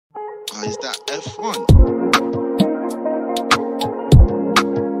is that F1?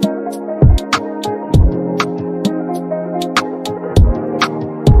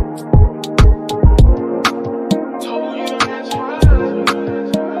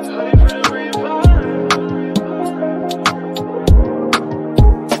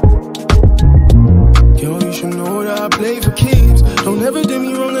 Don't ever do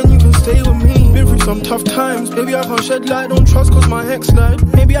me wrong and you can stay with me. Been through some tough times, baby I can't shed light. Don't trust cause my ex lied.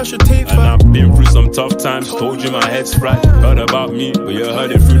 Maybe I should take and I've been through some tough times. Told you my head's fried. Heard about me, but you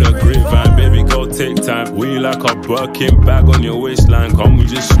heard it through the grapevine. Baby girl, take time. We like a Birkin bag on your waistline. Come we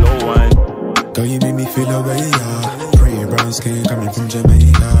just slow wine. Girl, you make me feel away, yeah. Pretty brown skin coming from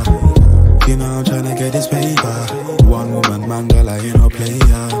Jamaica. You know I'm tryna get this paper. One woman Mandela, you know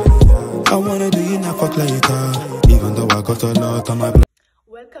player. I wanna do you now fuck later. Even though I got a lot on my.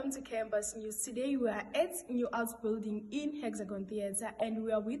 Welcome to Campus News. Today we are at New Arts Building in Hexagon Theatre and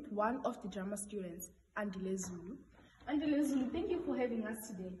we are with one of the drama students, Thandeka Zulu. Thandeka Zulu, thank you for having us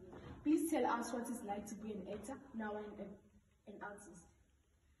today. Please tell us what it's like to be an actor now and an artist.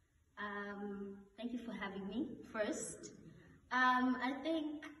 Thank you for having me first. I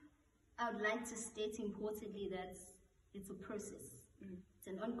think I would like to state importantly that it's a process. It's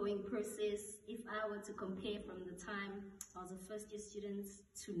an ongoing process. If I were to compare from the time I was a first year student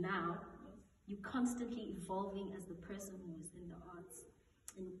to now, you're constantly evolving as the person who is in the arts,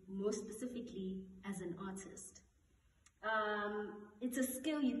 and more specifically as an artist. It's a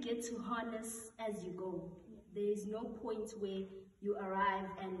skill you get to harness as you go. There is no point where you arrive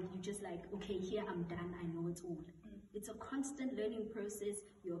and you're just like, okay, here I'm done, I know it all. It's a constant learning process.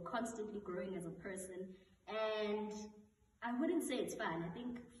 You're constantly growing as a person, and I wouldn't say it's fun. I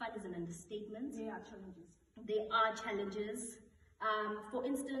think fun is an understatement. There are challenges. There are challenges. For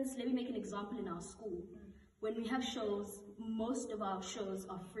instance, let me make an example in our school. When we have shows, most of our shows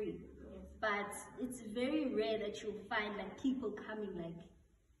are free. But it's very rare that you'll find like people coming like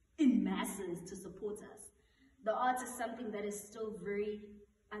in masses to support us. The arts is something that is still very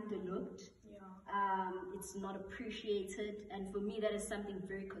underlooked. It's not appreciated, and for me that is something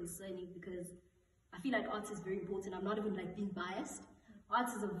very concerning because I feel like arts is very important. I'm not even like being biased.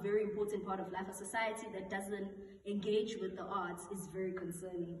 Arts is a very important part of life. A society that doesn't engage with the arts is very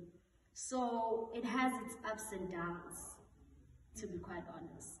concerning. So it has its ups and downs, to be quite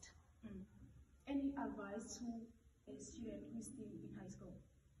honest. Any advice to a student who's still in high school?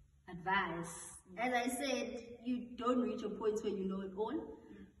 Advice. As I said, you don't reach a point where you know it all,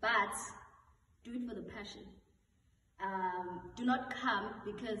 but do it for the passion. Do not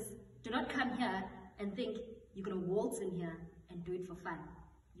come here and think you're gonna waltz in here and do it for fun.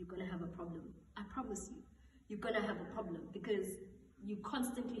 You're gonna have a problem. I promise you, you're gonna have a problem because you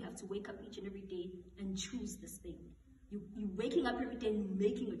constantly have to wake up each and every day and choose this thing. You're waking up every day and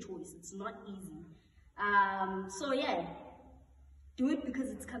making a choice. It's not easy. So yeah, do it because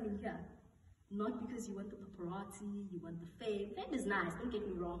it's coming here. Not because you want the paparazzi, you want the fame. Fame is nice, don't get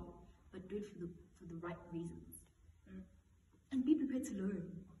me wrong, but do it for the right reasons. And be prepared to learn,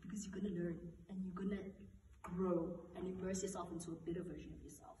 because you're gonna learn and you're gonna grow and immerse yourself into a better version of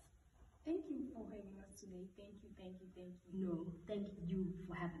yourself. Thank you for having us today. Thank you. No, thank you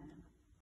for having them.